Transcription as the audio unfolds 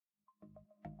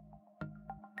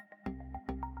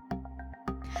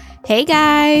Hey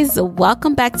guys,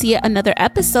 welcome back to yet another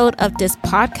episode of this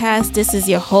podcast. This is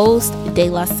your host, De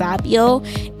La Sabio.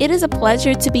 It is a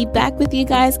pleasure to be back with you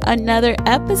guys another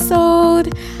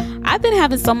episode. I've been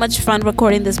having so much fun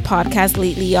recording this podcast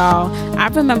lately, y'all. I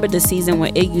remember the season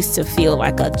when it used to feel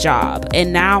like a job,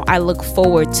 and now I look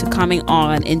forward to coming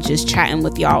on and just chatting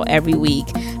with y'all every week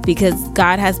because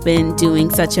God has been doing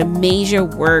such a major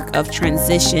work of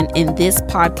transition in this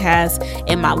podcast,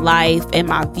 in my life, in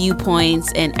my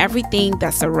viewpoints, and everything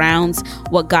that surrounds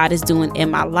what God is doing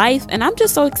in my life. And I'm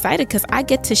just so excited because I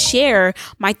get to share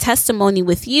my testimony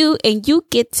with you, and you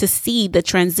get to see the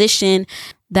transition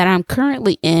that I'm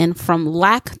currently in from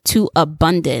lack to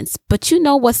abundance. But you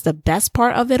know what's the best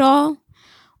part of it all?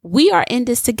 We are in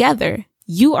this together.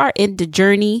 You are in the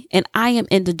journey and I am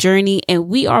in the journey, and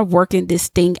we are working this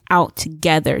thing out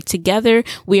together. Together,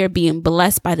 we are being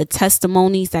blessed by the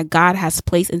testimonies that God has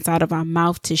placed inside of our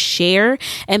mouth to share.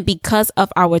 And because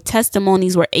of our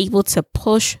testimonies, we're able to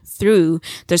push through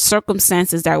the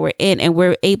circumstances that we're in, and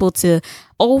we're able to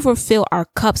overfill our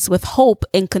cups with hope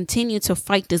and continue to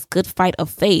fight this good fight of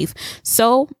faith.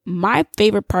 So my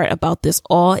favorite part about this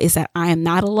all is that I am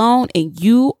not alone and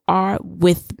you are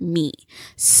with me.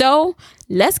 So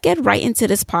let's get right into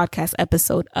this podcast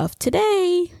episode of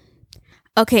today.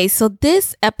 Okay, so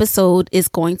this episode is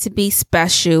going to be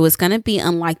special. It's going to be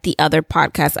unlike the other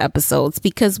podcast episodes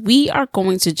because we are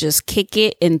going to just kick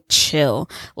it and chill,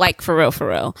 like for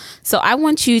real. So I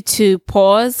want you to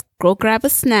pause, go grab a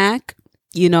snack.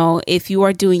 You know, if you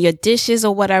are doing your dishes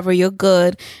or whatever, you're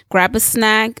good. Grab a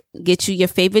snack, get you your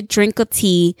favorite drink of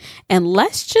tea, and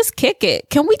let's just kick it.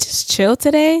 Can we just chill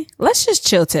today? Let's just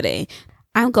chill today.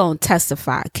 I'm going to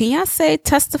testify. Can y'all say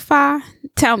testify?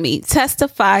 Tell me,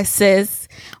 testify, sis.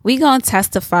 We going to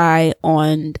testify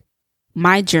on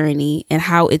my journey and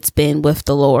how it's been with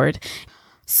the Lord.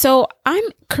 So I'm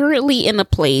currently in a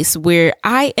place where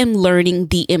I am learning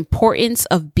the importance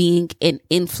of being an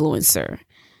influencer.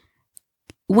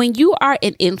 When you are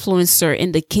an influencer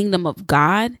in the kingdom of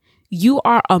God, you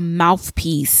are a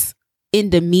mouthpiece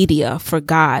in the media for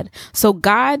God. So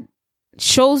God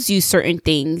shows you certain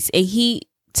things and he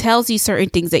tells you certain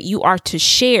things that you are to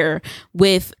share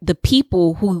with the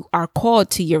people who are called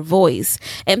to your voice.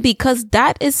 And because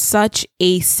that is such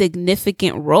a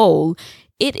significant role,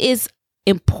 it is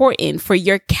important for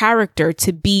your character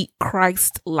to be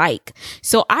Christ-like.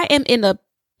 So I am in a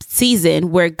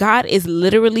season where God is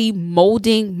literally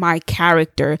molding my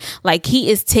character. Like he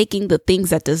is taking the things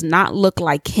that does not look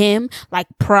like him, like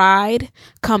pride,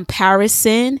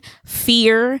 comparison,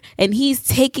 fear, and he's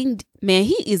taking,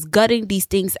 he is gutting these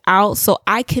things out so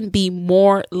I can be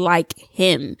more like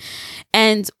him.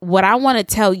 And what I want to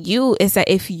tell you is that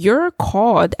if you're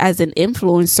called as an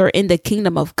influencer in the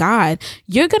kingdom of God,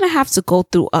 you're going to have to go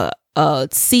through a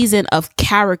season of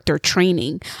character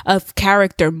training, of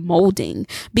character molding,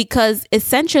 because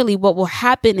essentially what will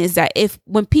happen is that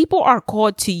when people are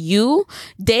called to you,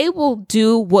 they will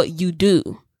do what you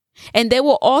do. And they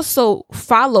will also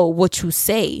follow what you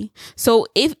say. So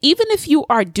even if you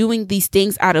are doing these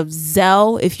things out of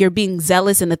zeal, if you're being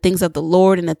zealous in the things of the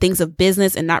Lord and the things of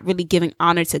business and not really giving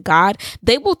honor to God,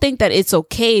 they will think that it's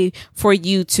okay for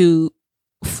you to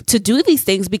do these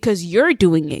things because you're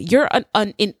doing it. You're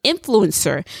an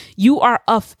influencer. You are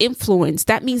of influence.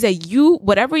 That means that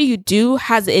whatever you do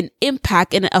has an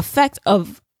impact and an effect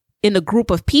in a group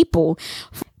of people.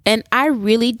 And I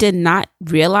really did not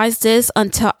realize this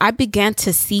until I began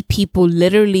to see people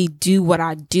literally do what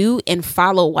I do and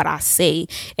follow what I say.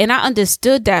 And I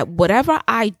understood that whatever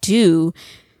I do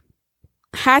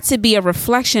had to be a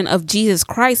reflection of Jesus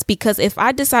Christ, because if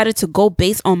I decided to go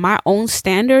based on my own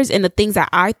standards and the things that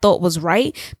I thought was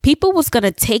right, people was going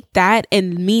to take that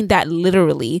and mean that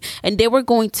literally. And they were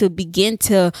going to begin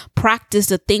to practice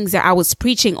the things that I was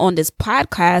preaching on this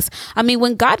podcast. I mean,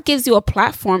 when God gives you a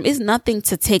platform, it's nothing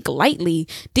to take lightly.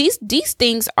 These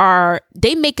things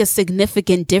they make a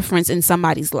significant difference in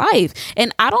somebody's life.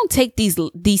 And I don't take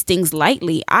these things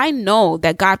lightly. I know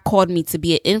that God called me to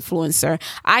be an influencer.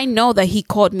 I know that he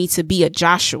called me to be a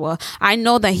Joshua. I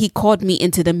know that he called me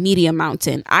into the media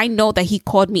mountain. I know that he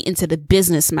called me into the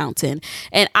business mountain.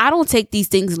 And I don't take these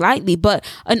things lightly. But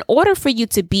in order for you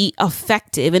to be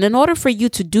effective and in order for you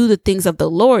to do the things of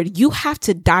the Lord, you have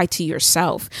to die to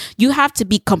yourself. You have to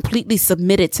be completely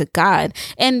submitted to God.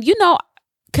 And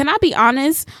can I be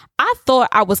honest? I thought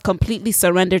I was completely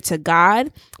surrendered to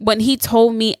God when he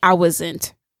told me I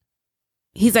wasn't.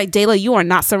 He's like, Dela, you are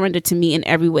not surrendered to me in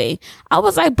every way. I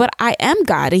was like, but I am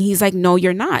God. And he's like, no,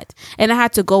 you're not. And I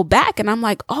had to go back and I'm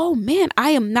like, oh man, I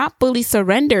am not fully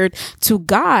surrendered to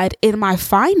God in my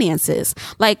finances.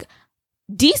 Like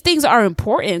these things are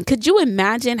important. Could you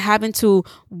imagine having to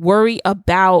worry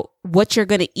about what you're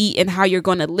going to eat and how you're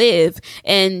going to live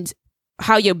and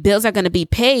how your bills are going to be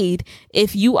paid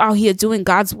if you out here doing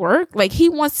God's work? Like, he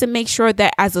wants to make sure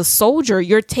that as a soldier,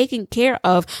 you're taken care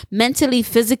of mentally,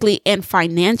 physically, and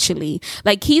financially.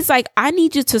 Like, he's like, I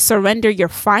need you to surrender your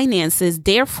finances.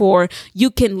 Therefore, you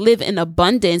can live in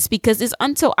abundance, because it's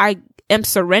until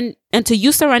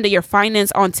you surrender your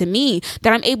finance onto me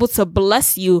that I'm able to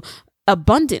bless you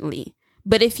abundantly.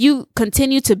 But if you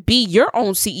continue to be your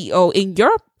own CEO in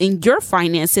your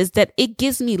finances, that it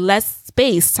gives me less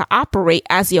space to operate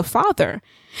as your father.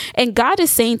 And God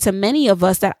is saying to many of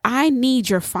us that I need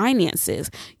your finances.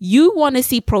 You want to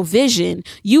see provision.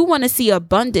 You want to see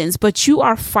abundance, but you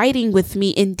are fighting with me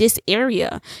in this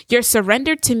area. You're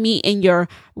surrendered to me in your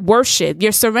worship.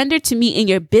 You're surrendered to me in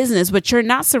your business, but you're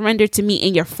not surrendered to me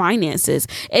in your finances.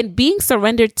 And being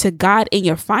surrendered to God in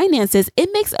your finances, it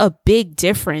makes a big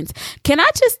difference. Can I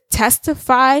just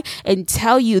testify and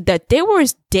tell you that there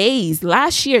was days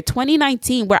last year,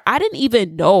 2019, where I didn't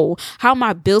even know how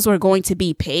my bills were going to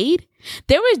be paid.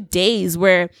 There were days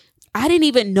where I didn't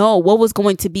even know what was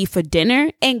going to be for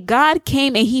dinner. And God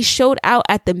came and he showed out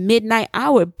at the midnight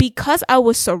hour because I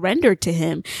was surrendered to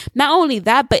him. Not only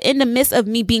that, but in the midst of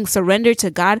me being surrendered to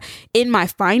God in my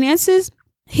finances,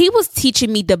 he was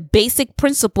teaching me the basic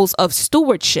principles of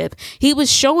stewardship. He was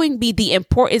showing me the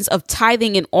importance of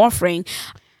tithing and offering.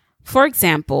 For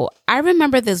example, I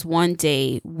remember this one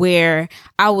day where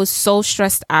I was so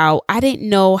stressed out. I didn't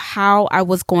know how I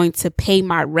was going to pay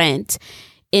my rent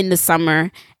in the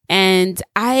summer, and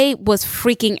I was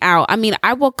freaking out. I mean,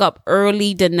 I woke up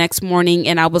early the next morning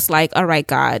and I was like, all right,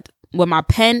 God, with my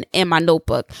pen and my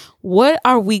notebook, what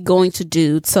are we going to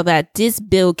do so that this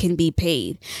bill can be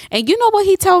paid? And you know what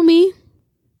he told me?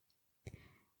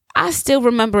 I still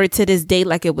remember it to this day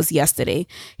like it was yesterday.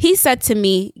 He said to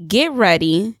me, get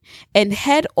ready and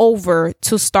head over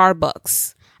to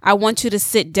Starbucks. I want you to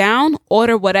sit down,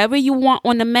 order whatever you want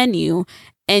on the menu,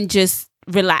 and just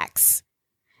relax.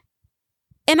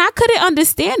 And I couldn't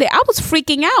understand it. I was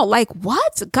freaking out. Like,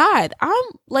 what? God, I'm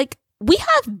like, we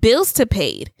have bills to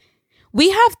pay. We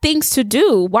have things to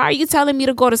do. Why are you telling me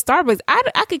to go to Starbucks?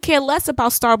 I could care less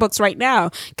about Starbucks right now.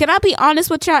 Can I be honest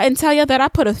with y'all and tell you that I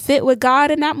put a fit with God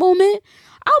in that moment?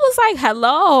 I was like,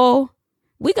 hello,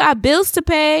 we got bills to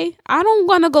pay. I don't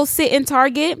want to go sit in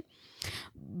Target.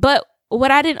 But what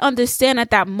I didn't understand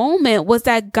at that moment was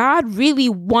that God really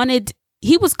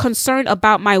he was concerned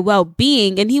about my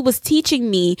well-being, and he was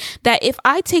teaching me that if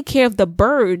I take care of the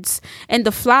birds and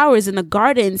the flowers in the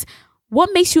gardens, what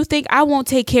makes you think I won't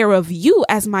take care of you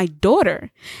as my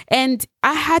daughter? And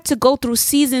I had to go through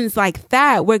seasons like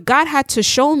that where God had to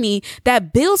show me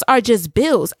that bills are just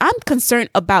bills. I'm concerned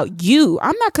about you.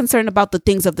 I'm not concerned about the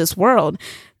things of this world.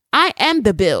 I am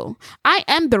the bill. I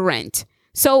am the rent.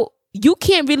 So you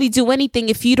can't really do anything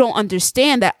if you don't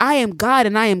understand that I am God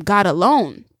and I am God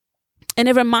alone. And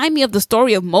it reminded me of the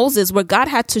story of Moses, where God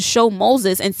had to show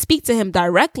Moses and speak to him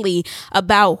directly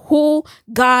about who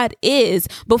God is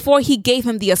before he gave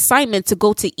him the assignment to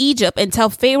go to Egypt and tell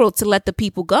Pharaoh to let the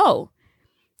people go.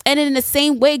 And in the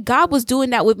same way, God was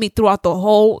doing that with me throughout the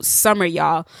whole summer,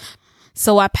 y'all.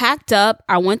 So I packed up.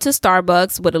 I went to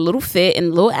Starbucks with a little fit and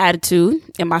a little attitude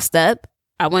in my step.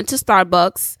 I went to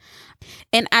Starbucks.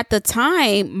 And at the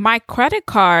time, my credit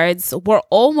cards were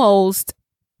almost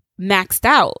maxed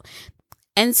out.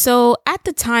 And so at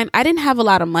the time, I didn't have a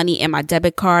lot of money in my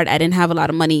debit card. I didn't have a lot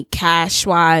of money cash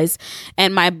wise,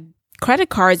 and my credit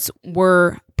cards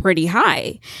were pretty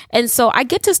high. And so I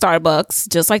get to Starbucks,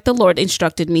 just like the Lord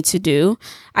instructed me to do.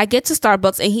 I get to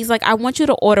Starbucks and he's like, I want you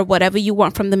to order whatever you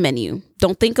want from the menu.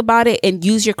 Don't think about it and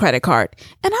use your credit card.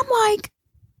 And I'm like,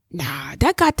 nah,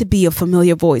 that got to be a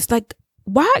familiar voice. Like,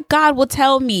 why God will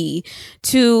tell me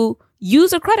to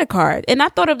use a credit card? And I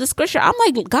thought of the scripture. I'm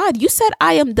like, God, you said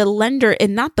I am the lender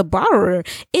and not the borrower.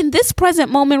 In this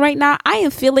present moment right now, I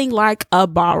am feeling like a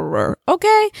borrower.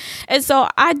 Okay. And so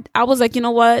I was like, you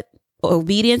know what?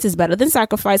 Obedience is better than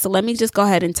sacrifice. So let me just go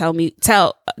ahead and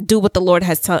do what the Lord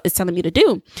is telling me to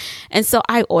do. And so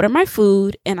I order my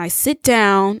food and I sit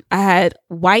down. I had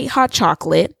white hot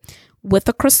chocolate with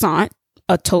a croissant,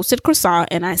 a toasted croissant,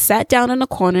 and I sat down in the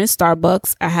corner in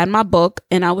Starbucks. I had my book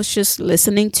and I was just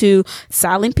listening to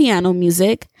silent piano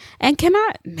music. And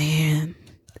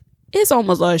it's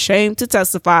almost a shame to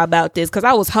testify about this because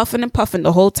I was huffing and puffing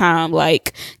the whole time.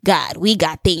 Like, God, we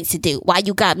got things to do. Why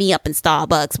you got me up in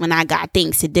Starbucks when I got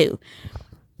things to do?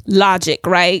 Logic,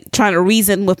 right? Trying to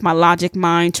reason with my logic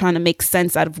mind, trying to make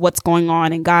sense out of what's going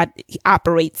on. And God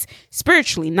operates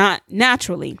spiritually, not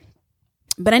naturally.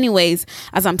 But anyways,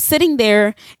 as I'm sitting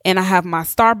there and I have my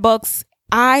Starbucks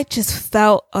I just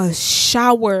felt a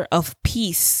shower of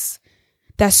peace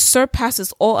that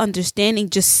surpasses all understanding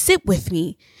just sit with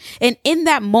me. And in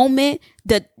that moment,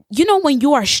 when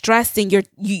you are stressed and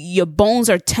your bones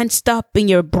are tensed up and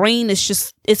your brain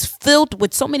is filled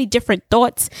with so many different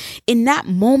thoughts, in that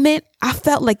moment, I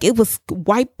felt like it was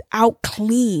wiped out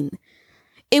clean.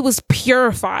 It was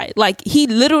purified. Like he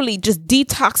literally just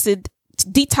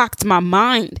detoxed my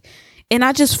mind. And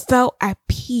I just felt at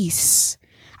peace.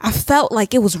 I felt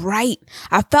like it was right.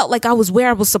 I felt like I was where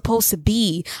I was supposed to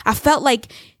be. I felt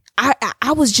like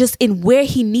I was just in where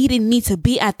he needed me to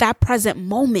be at that present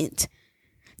moment.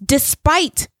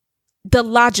 Despite the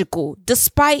logical,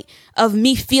 despite of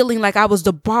me feeling like I was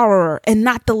the borrower and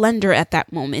not the lender at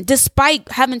that moment, despite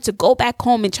having to go back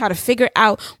home and try to figure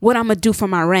out what I'm going to do for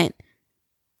my rent.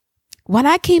 When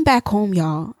I came back home,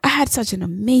 y'all, I had such an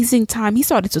amazing time. He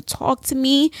started to talk to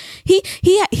me. He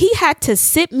had to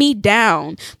sit me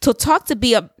down to talk to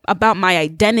me about my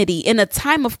identity in a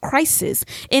time of crisis.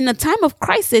 In a time of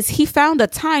crisis, he found a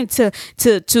time to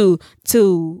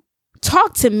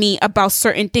talk to me about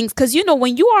certain things. Because,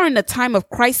 when you are in a time of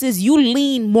crisis, you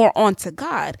lean more onto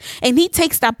God. And he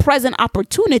takes that present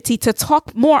opportunity to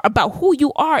talk more about who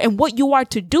you are and what you are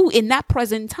to do in that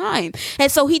present time.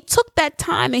 And so he took that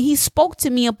time and he spoke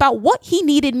to me about what he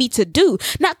needed me to do,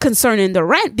 not concerning the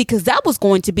rent, because that was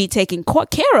going to be taken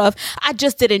care of. I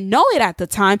just didn't know it at the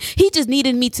time. He just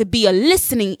needed me to be a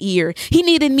listening ear. He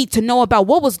needed me to know about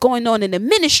what was going on in the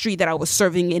ministry that I was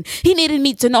serving in. He needed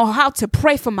me to know how to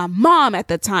pray for my mom at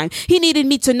the time. He needed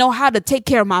me to know how to take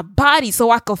care of my body so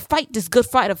I could fight this good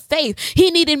fight of faith.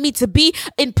 He needed me to be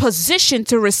in position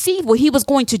to receive what he was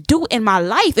going to do in my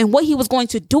life and what he was going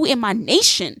to do in my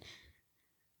nation.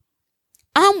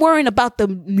 I'm worrying about the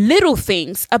little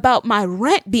things, about my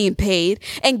rent being paid,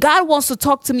 and God wants to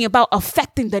talk to me about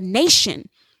affecting the nation.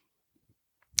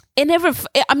 And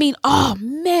oh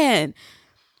man,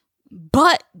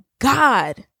 but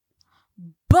God.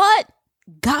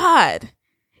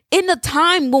 In the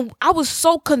time when I was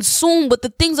so consumed with the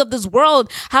things of this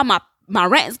world, how my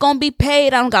rent is going to be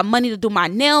paid. I don't got money to do my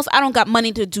nails. I don't got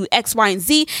money to do X, Y, and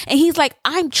Z. And he's like,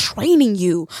 I'm training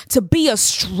you to be a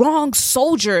strong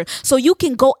soldier so you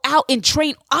can go out and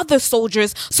train other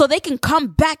soldiers so they can come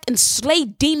back and slay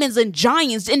demons and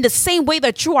giants in the same way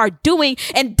that you are doing.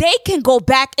 And they can go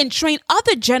back and train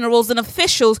other generals and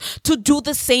officials to do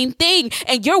the same thing.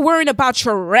 And you're worrying about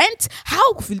your rent?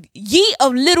 How ye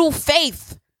of little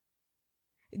faith?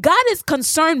 God is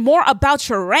concerned more about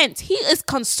your rent. He is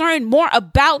concerned more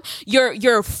about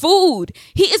your food.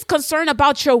 He is concerned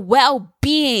about your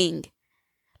well-being.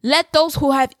 Let those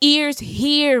who have ears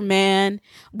hear, man.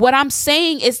 What I'm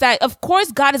saying is that, of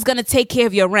course, God is going to take care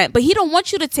of your rent, but he don't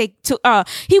want you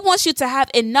he wants you to have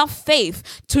enough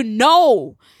faith to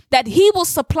know that he will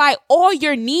supply all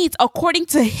your needs according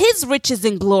to his riches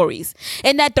and glories,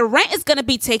 and that the rent is going to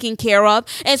be taken care of.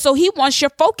 And so he wants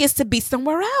your focus to be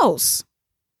somewhere else.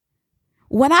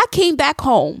 When I came back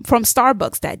home from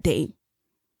Starbucks that day,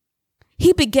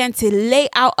 he began to lay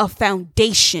out a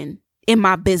foundation in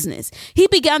my business. He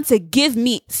began to give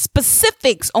me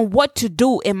specifics on what to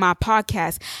do in my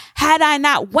podcast. Had I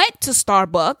not went to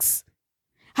Starbucks,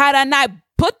 had I not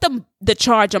put the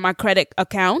charge on my credit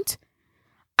account,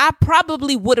 I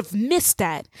probably would have missed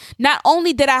that. Not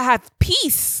only did I have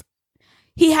peace,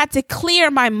 he had to clear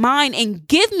my mind and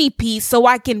give me peace so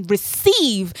I can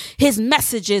receive his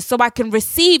messages, so I can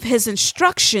receive his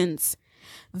instructions.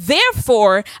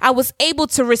 Therefore, I was able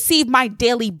to receive my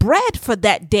daily bread for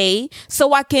that day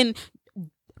so I can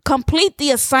complete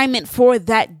the assignment for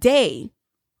that day.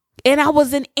 And I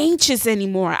wasn't anxious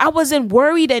anymore. I wasn't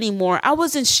worried anymore. I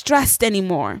wasn't stressed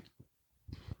anymore.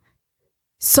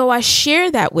 So I share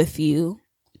that with you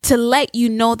to let you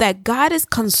know that God is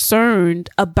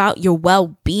concerned about your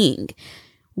well-being.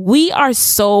 We are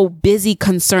so busy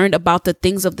concerned about the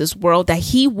things of this world that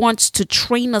he wants to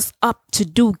train us up to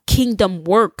do kingdom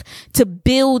work, to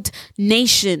build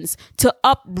nations, to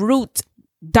uproot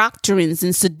doctrines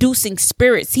and seducing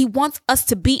spirits. He wants us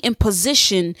to be in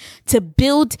position to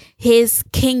build his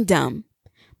kingdom.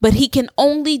 But he can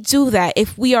only do that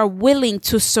if we are willing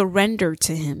to surrender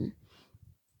to him.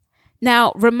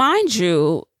 Now, remind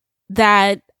you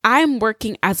that I'm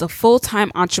working as a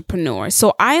full-time entrepreneur.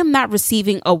 So I am not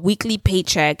receiving a weekly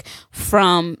paycheck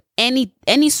from any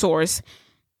source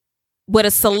with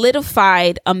a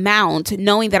solidified amount,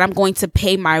 knowing that I'm going to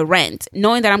pay my rent,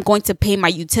 knowing that I'm going to pay my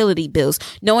utility bills,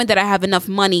 knowing that I have enough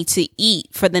money to eat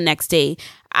for the next day.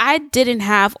 I didn't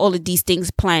have all of these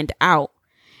things planned out.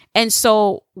 And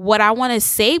so what I want to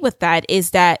say with that is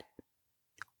that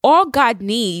all God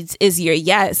needs is your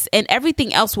yes, and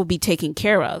everything else will be taken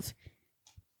care of.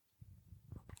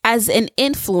 as an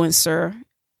influencer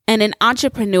and an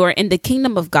entrepreneur in the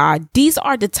kingdom of God, these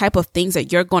are the type of things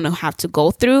that you're going to have to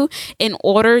go through in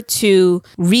order to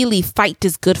really fight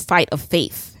this good fight of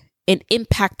faith and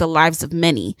impact the lives of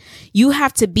many. You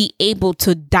have to be able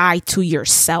to die to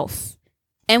yourself.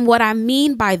 And what I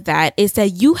mean by that is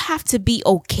that you have to be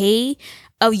okay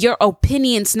of your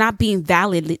opinions not being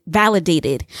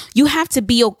validated. You have to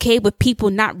be okay with people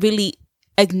not really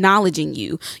acknowledging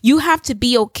you. You have to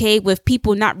be okay with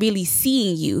people not really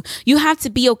seeing you. You have to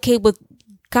be okay with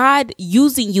God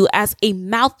using you as a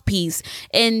mouthpiece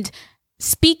and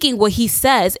speaking what he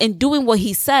says and doing what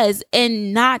he says,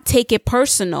 and not take it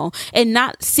personal and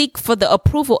not seek for the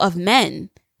approval of men.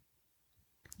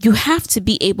 You have to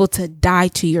be able to die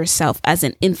to yourself as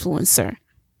an influencer.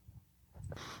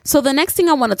 So the next thing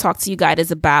I want to talk to you guys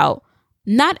is about,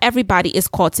 not everybody is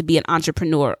called to be an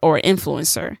entrepreneur or an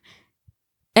influencer.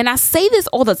 And I say this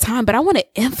all the time, but I want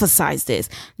to emphasize this.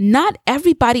 Not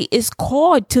everybody is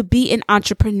called to be an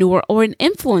entrepreneur or an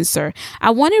influencer.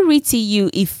 I want to read to you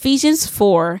Ephesians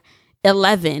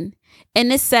 4:11.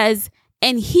 And it says,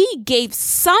 and he gave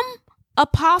some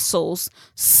apostles,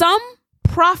 some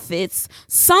prophets,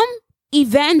 some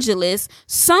evangelists,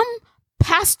 some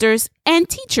pastors and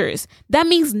teachers. That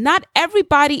means not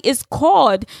everybody is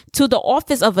called to the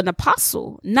office of an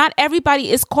apostle. Not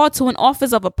everybody is called to an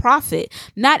office of a prophet.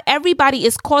 Not everybody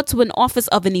is called to an office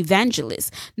of an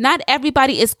evangelist. Not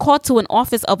everybody is called to an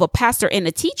office of a pastor and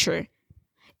a teacher.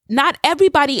 Not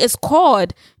everybody is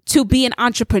called to be an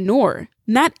entrepreneur.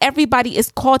 Not everybody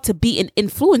is called to be an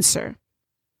influencer.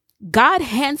 God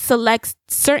hand selects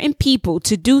certain people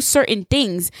to do certain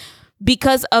things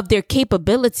because of their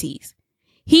capabilities.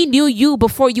 He knew you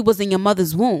before you was in your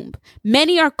mother's womb.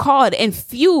 Many are called and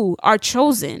few are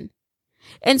chosen.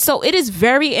 And so it is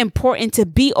very important to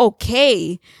be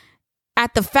okay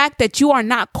at the fact that you are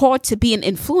not called to be an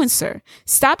influencer.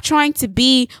 Stop trying to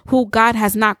be who God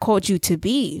has not called you to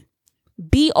be.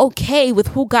 Be okay with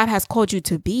who God has called you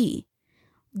to be.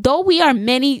 Though we have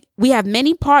many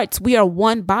parts, we are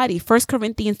one body. 1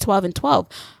 Corinthians 12:12.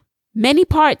 Many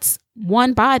parts,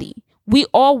 one body. We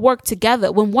all work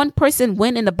together. When one person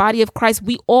wins in the body of Christ,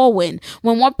 we all win.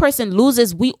 When one person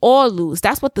loses, we all lose.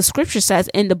 That's what the scripture says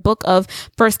in the book of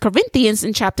 1 Corinthians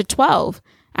in chapter 12.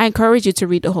 I encourage you to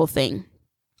read the whole thing.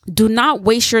 Do not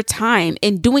waste your time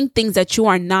in doing things that you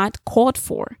are not called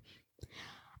for.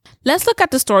 Let's look at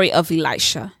the story of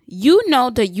Elisha. You know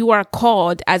that you are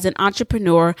called as an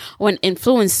entrepreneur or an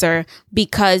influencer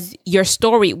because your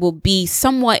story will be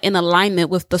somewhat in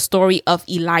alignment with the story of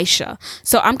Elisha.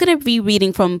 So I'm going to be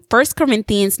reading from 1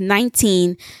 Corinthians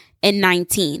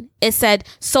 19:19. It said,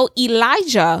 so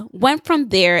Elijah went from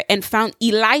there and found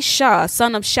Elisha,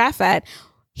 son of Shaphat.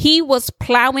 He was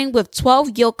plowing with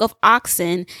 12 yoke of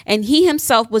oxen, and he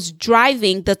himself was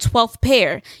driving the 12th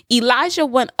pair. Elijah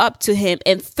went up to him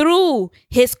and threw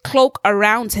his cloak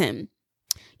around him.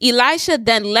 Elisha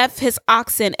then left his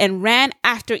oxen and ran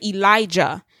after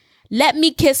Elijah. Let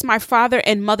me kiss my father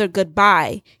and mother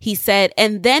goodbye, he said,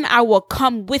 and then I will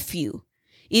come with you.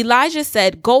 Elijah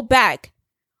said, go back.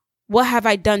 What have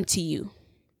I done to you?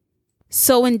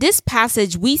 So in this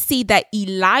passage, we see that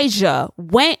Elijah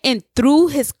went and threw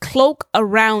his cloak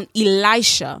around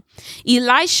Elisha.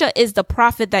 Elisha is the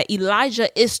prophet that Elijah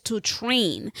is to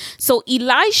train. So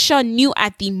Elisha knew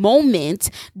at the moment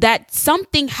that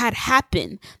something had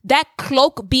happened. That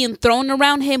cloak being thrown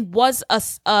around him was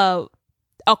a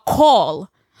call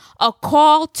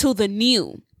to the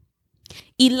new.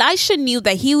 Elisha knew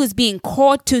that he was being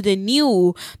called to the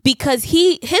new because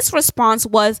his response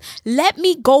was, let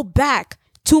me go back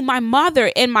to my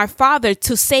mother and my father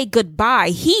to say goodbye.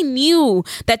 He knew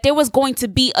that there was going to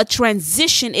be a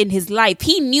transition in his life.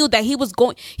 He knew that he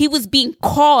was being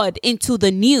called into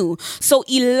the new. So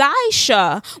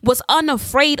Elisha was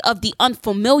unafraid of the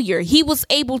unfamiliar. He was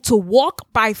able to walk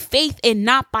by faith and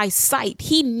not by sight.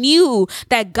 He knew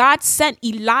that God sent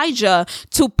Elijah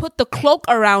to put the cloak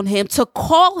around him, to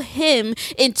call him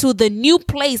into the new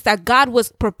place that God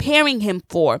was preparing him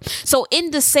for. So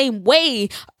in the same way,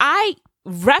 I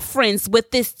reference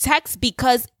with this text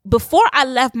because before I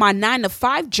left my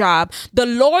 9-to-5 job, the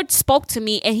Lord spoke to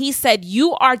me and he said,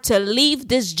 you are to leave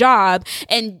this job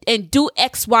and do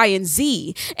X, Y, and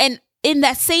Z. And in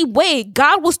that same way,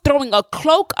 God was throwing a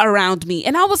cloak around me.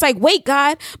 And I was like, wait,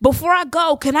 God, before I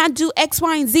go, can I do X,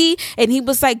 Y, and Z? And he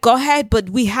was like, go ahead, but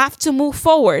we have to move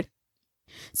forward.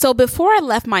 So before I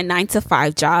left my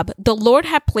 9-to-5 job, the Lord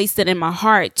had placed it in my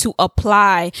heart to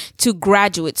apply to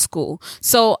graduate school.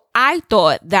 So I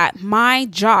thought that my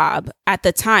job at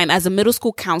the time as a middle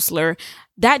school counselor,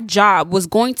 that job was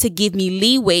going to give me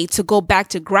leeway to go back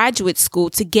to graduate school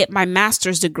to get my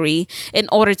master's degree in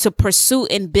order to pursue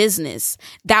in business.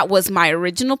 That was my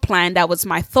original plan. That was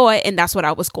my thought. And that's what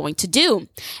I was going to do.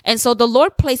 And so the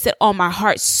Lord placed it on my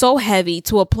heart so heavy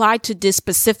to apply to this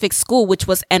specific school, which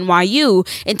was NYU,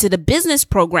 into the business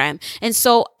program. And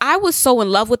so I was so in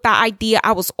love with that idea.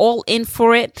 I was all in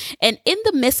for it. And in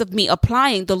the midst of me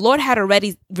applying, the Lord had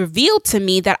already revealed to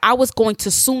me that I was going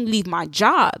to soon leave my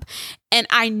job. And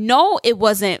I know it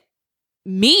wasn't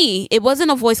me. It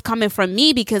wasn't a voice coming from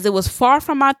me because it was far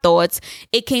from my thoughts.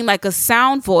 It came like a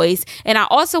sound voice. And I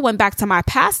also went back to my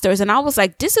pastors and I was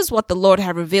like, this is what the Lord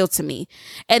had revealed to me.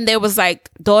 And they was like,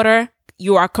 daughter,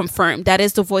 you are confirmed. That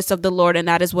is the voice of the Lord and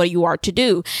that is what you are to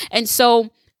do. And so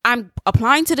I'm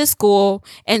applying to the school.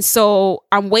 And so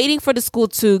I'm waiting for the school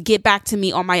to get back to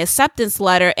me on my acceptance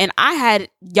letter. And I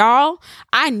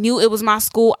knew it was my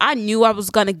school. I knew I was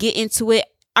going to get into it.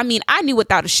 I mean, I knew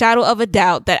without a shadow of a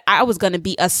doubt that I was going to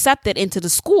be accepted into the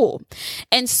school.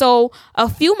 And so a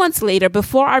few months later,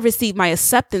 before I received my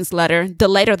acceptance letter, the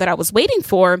letter that I was waiting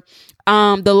for,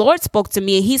 the Lord spoke to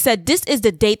me and he said, this is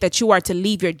the date that you are to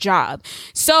leave your job.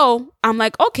 So I'm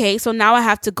like, okay, so now I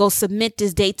have to go submit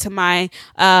this date to my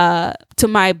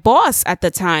boss at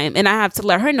the time. And I have to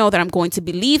let her know that I'm going to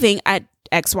be leaving at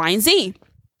X, Y, and Z.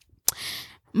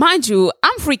 Mind you,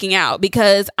 I'm freaking out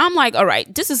because I'm like, all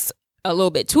right, this is a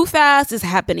little bit too fast. It's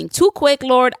happening too quick,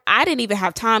 Lord. I didn't even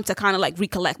have time to kind of like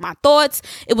recollect my thoughts.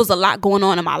 It was a lot going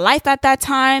on in my life at that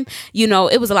time. You know,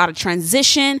 it was a lot of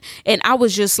transition and I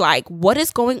was just like, what is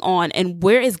going on and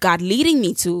where is God leading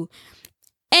me to?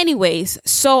 Anyways,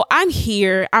 so I'm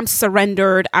here. I'm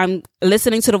surrendered. I'm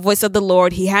listening to the voice of the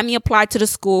Lord. He had me apply to the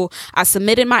school. I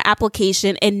submitted my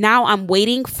application and now I'm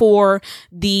waiting for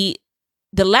the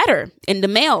letter in the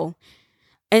mail.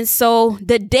 And so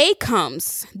the day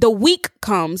comes, the week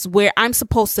comes where I'm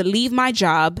supposed to leave my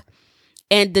job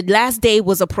and the last day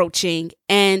was approaching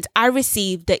and I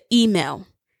received the email.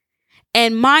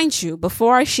 And mind you,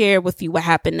 before I share with you what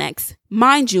happened next,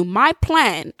 mind you, my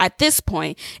plan at this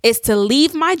point is to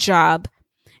leave my job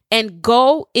and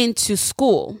go into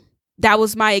school. That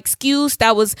was my excuse.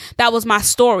 That was my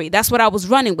story. That's what I was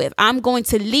running with. I'm going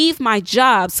to leave my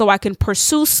job so I can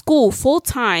pursue school full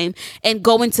time and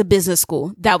go into business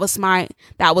school. That was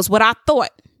what I thought.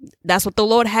 That's what the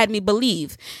Lord had me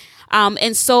believe.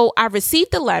 And so I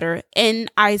received the letter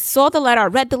and I saw the letter. I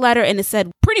read the letter and it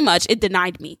said pretty much it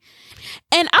denied me.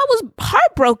 And I was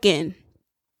heartbroken.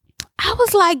 I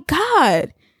was like,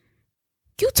 God,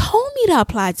 you told me to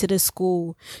apply to this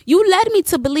school. You led me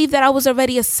to believe that I was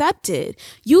already accepted.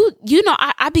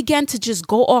 I began to just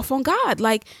go off on God.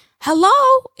 Like, hello,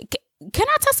 can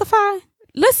I testify?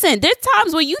 Listen, there's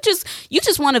times where you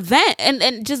just want to vent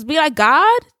and just be like,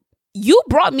 God, you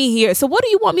brought me here. So what do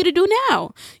you want me to do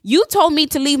now? You told me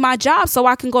to leave my job so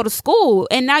I can go to school.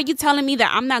 And now you're telling me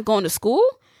that I'm not going to school?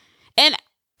 And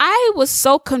I was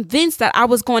so convinced that I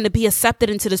was going to be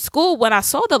accepted into the school. When I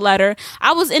saw the letter,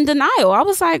 I was in denial. I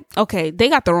was like, okay, they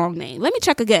got the wrong name. Let me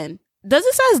check again. Does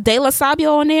it say De La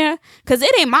Sabio on there? Because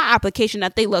it ain't my application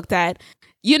that they looked at.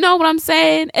 You know what I'm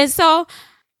saying? And so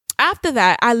after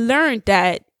that, I learned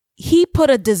that he put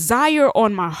a desire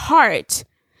on my heart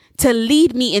to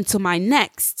lead me into my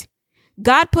next.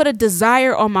 God put a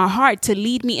desire on my heart to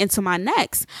lead me into my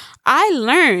next. I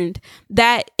learned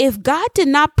that if God did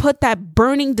not put that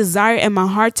burning desire in my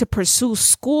heart to pursue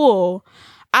school,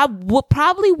 I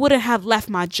probably wouldn't have left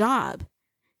my job.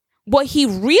 What he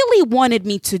really wanted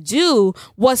me to do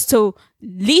was to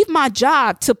leave my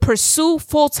job to pursue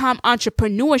full-time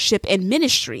entrepreneurship and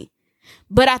ministry.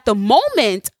 But at the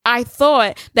moment, I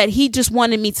thought that he just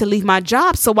wanted me to leave my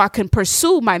job so I can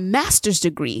pursue my master's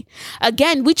degree.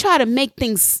 Again, we try to make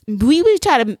things, we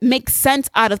try to make sense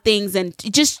out of things and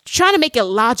just trying to make it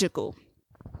logical.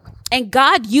 And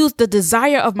God used the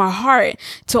desire of my heart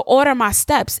to order my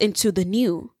steps into the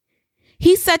new.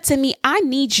 He said to me, I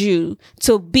need you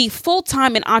to be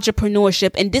full-time in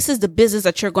entrepreneurship, and this is the business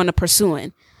that you're going to pursue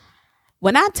in.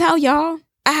 When I tell y'all,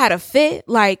 I had a fit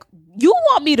like, you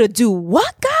want me to do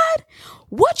what, God?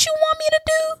 What you want me to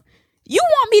do? You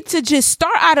want me to just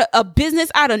start out a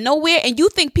business out of nowhere and you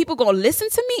think people going to listen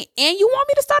to me and you want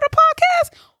me to start a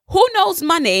podcast? Who knows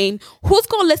my name? Who's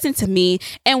going to listen to me?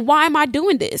 And why am I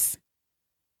doing this?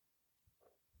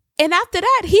 And after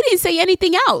that, he didn't say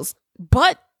anything else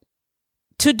but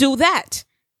to do that.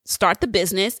 Start the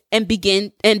business and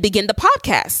begin the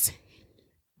podcast.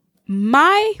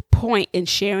 My point in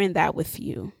sharing that with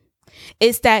you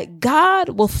is that God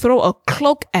will throw a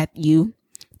cloak at you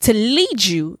to lead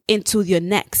you into your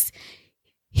next.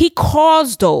 He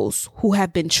calls those who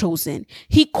have been chosen.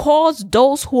 He calls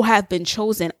those who have been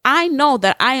chosen. I know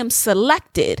that I am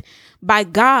selected by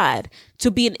God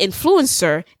to be an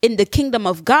influencer in the kingdom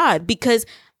of God because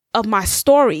of my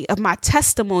story, of my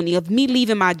testimony, of me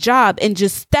leaving my job and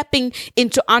just stepping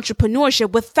into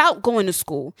entrepreneurship without going to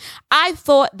school. I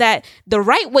thought that the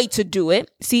right way to do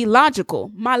it,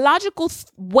 my logical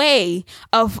way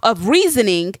of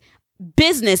reasoning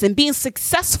business and being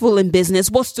successful in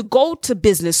business was to go to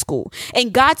business school.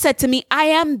 And God said to me, I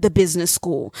am the business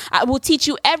school. I will teach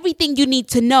you everything you need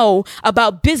to know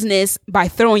about business by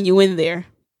throwing you in there.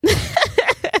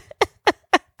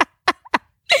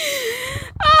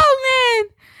 Oh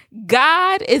man,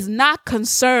 God is not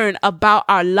concerned about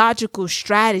our logical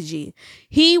strategy.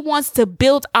 He wants to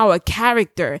build our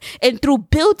character. And through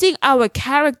building our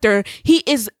character, he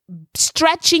is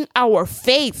stretching our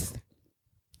faith.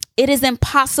 It is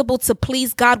impossible to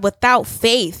please God without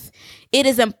faith. It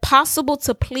is impossible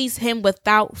to please him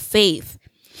without faith.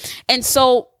 And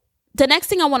so the next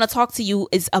thing I want to talk to you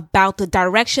is about the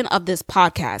direction of this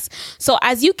podcast. So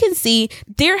as you can see,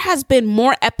 there has been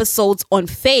more episodes on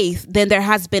faith than there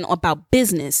has been about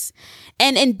business.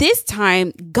 And in this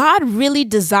time, God really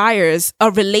desires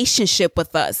a relationship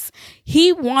with us.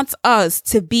 He wants us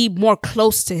to be more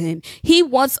close to him. He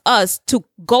wants us to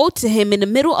go to him in the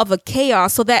middle of a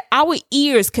chaos so that our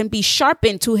ears can be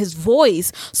sharpened to his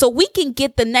voice so we can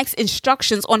get the next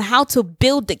instructions on how to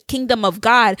build the kingdom of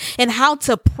God and how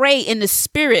to pray in the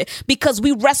spirit, because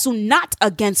we wrestle not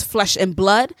against flesh and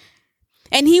blood.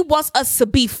 And he wants us to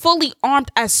be fully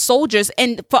armed as soldiers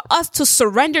and for us to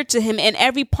surrender to him in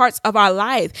every part of our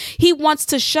life. He wants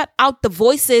to shut out the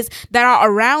voices that are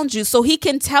around you so he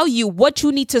can tell you what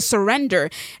you need to surrender.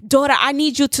 Daughter, I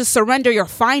need you to surrender your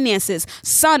finances.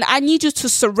 Son, I need you to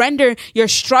surrender your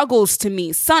struggles to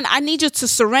me. Son, I need you to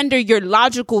surrender your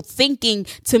logical thinking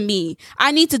to me.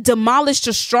 I need to demolish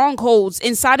the strongholds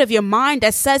inside of your mind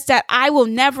that says that I will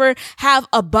never have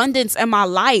abundance in my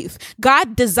life.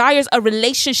 God desires a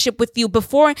relationship with you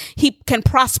before he can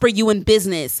prosper you in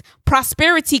business.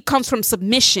 Prosperity comes from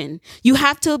submission. You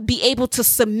have to be able to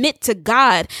submit to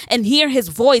God and hear his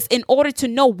voice in order to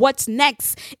know what's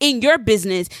next in your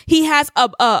business. He has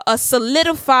a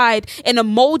solidified and a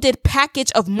molded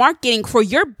package of marketing for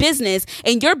your business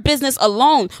and your business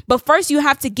alone. But first you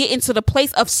have to get into the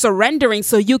place of surrendering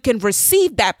so you can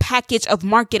receive that package of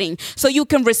marketing, so you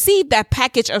can receive that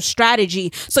package of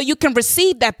strategy, so you can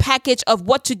receive that package of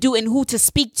what to do and who to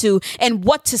speak to and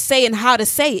what to say and how to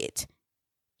say it.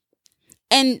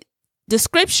 And the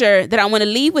scripture that I want to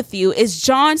leave with you is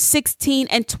John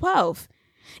 16:12.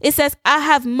 It says, I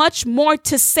have much more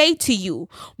to say to you,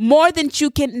 more than you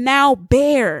can now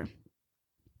bear.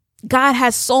 God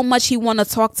has so much he want to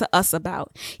talk to us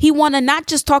about. He want to not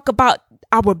just talk about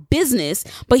our business,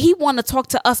 but he want to talk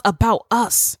to us about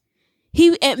us.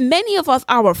 Many of us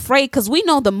are afraid because we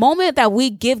know the moment that we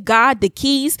give God the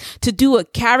keys to do a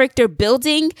character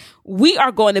building, we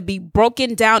are going to be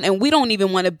broken down and we don't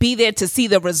even want to be there to see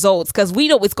the results because we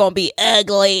know it's going to be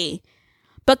ugly.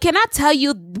 But can I tell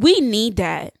you, we need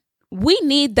that. We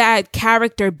need that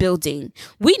character building.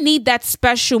 We need that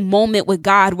special moment with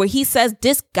God where he says,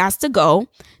 this got to go.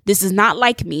 This is not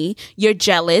like me. You're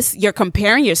jealous. You're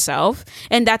comparing yourself.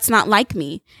 And that's not like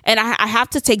me. And I have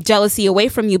to take jealousy away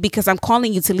from you because I'm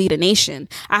calling you to lead a nation.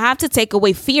 I have to take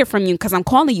away fear from you because I'm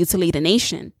calling you to lead a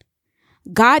nation.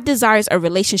 God desires a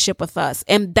relationship with us.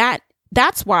 And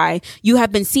that's why you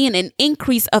have been seeing an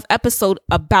increase of episode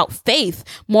about faith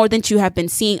more than you have been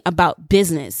seeing about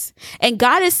business. And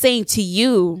God is saying to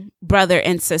you, brother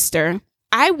and sister,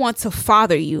 I want to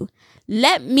father you.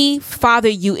 Let me father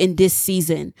you in this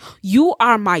season. You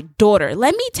are my daughter.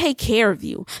 Let me take care of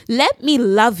you. Let me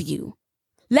love you.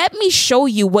 Let me show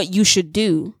you what you should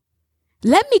do.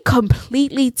 Let me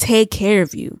completely take care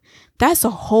of you. That's a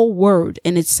whole word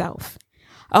in itself.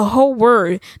 A whole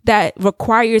word that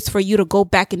requires for you to go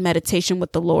back in meditation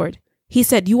with the Lord. He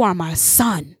said, you are my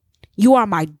son. You are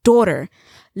my daughter.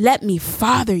 Let me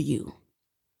father you.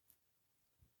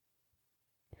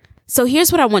 So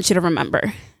here's what I want you to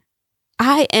remember.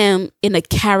 I am in a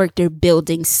character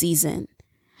building season.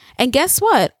 And guess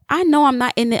what? I know I'm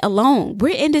not in it alone.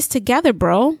 We're in this together,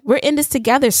 bro. We're in this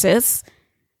together, sis.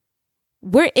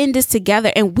 We're in this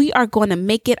together and we are going to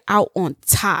make it out on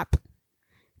top.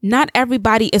 Not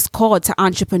everybody is called to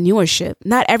entrepreneurship.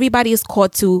 Not everybody is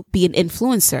called to be an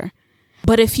influencer.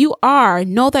 But if you are,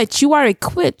 know that you are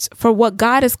equipped for what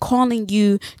God is calling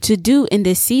you to do in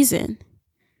this season.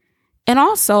 And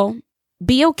also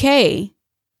be okay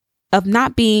of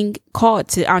not being called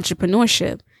to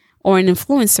entrepreneurship or an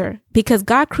influencer because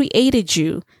God created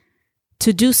you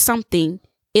to do something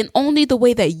in only the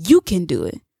way that you can do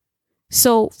it.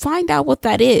 So find out what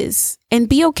that is and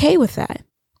be okay with that.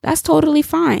 That's totally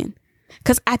fine.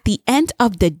 Because at the end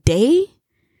of the day,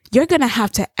 you're going to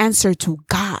have to answer to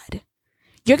God.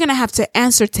 You're going to have to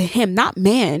answer to him, not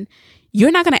man.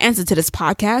 You're not going to answer to this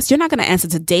podcast. You're not going to answer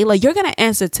to Dayla. You're going to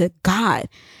answer to God.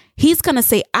 He's going to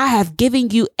say, I have given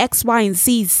you X, Y, and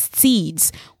Z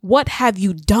seeds. What have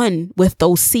you done with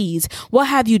those seeds? What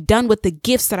have you done with the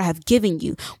gifts that I have given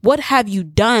you? What have you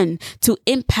done to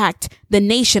impact the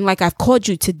nation like I've called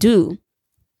you to do?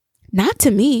 Not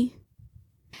to me.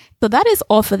 So that is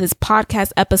all for this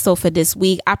podcast episode for this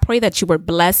week. I pray that you were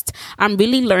blessed. I'm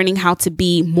really learning how to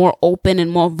be more open and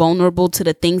more vulnerable to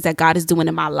the things that God is doing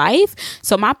in my life.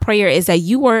 So my prayer is that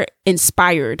you were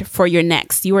inspired for your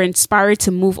next. You are inspired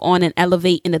to move on and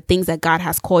elevate in the things that God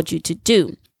has called you to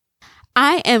do.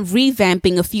 I am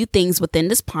revamping a few things within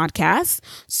this podcast.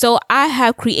 So I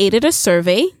have created a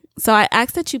survey. So I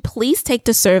ask that you please take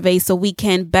the survey so we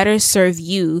can better serve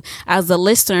you as a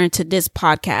listener to this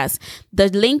podcast. The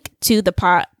link to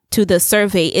the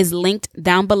survey is linked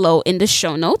down below in the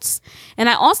show notes. And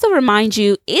I also remind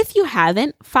you, if you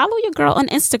haven't, follow your girl on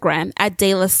Instagram at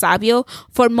Dayla Sabio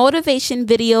for motivation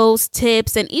videos,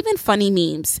 tips, and even funny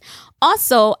memes.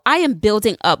 Also, I am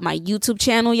building up my YouTube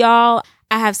channel, y'all.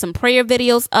 I have some prayer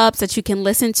videos up that you can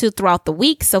listen to throughout the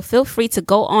week. So feel free to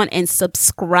go on and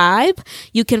subscribe.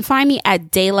 You can find me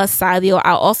at Dayla Sabio.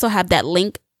 I'll also have that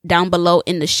link down below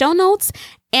in the show notes.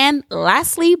 And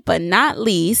lastly, but not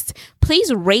least,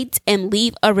 please rate and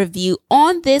leave a review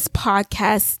on this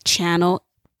podcast channel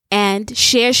and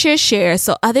share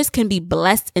so others can be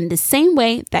blessed in the same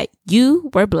way that you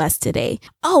were blessed today.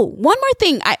 Oh, one more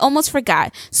thing I almost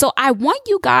forgot. So I want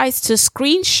you guys to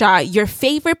screenshot your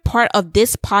favorite part of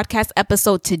this podcast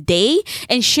episode today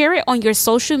and share it on your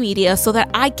social media so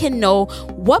that I can know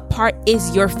what part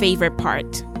is your favorite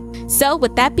part. So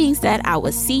with that being said, I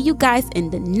will see you guys in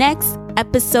the next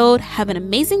episode. Have an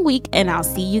amazing week and I'll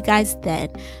see you guys then.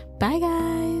 Bye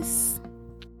guys.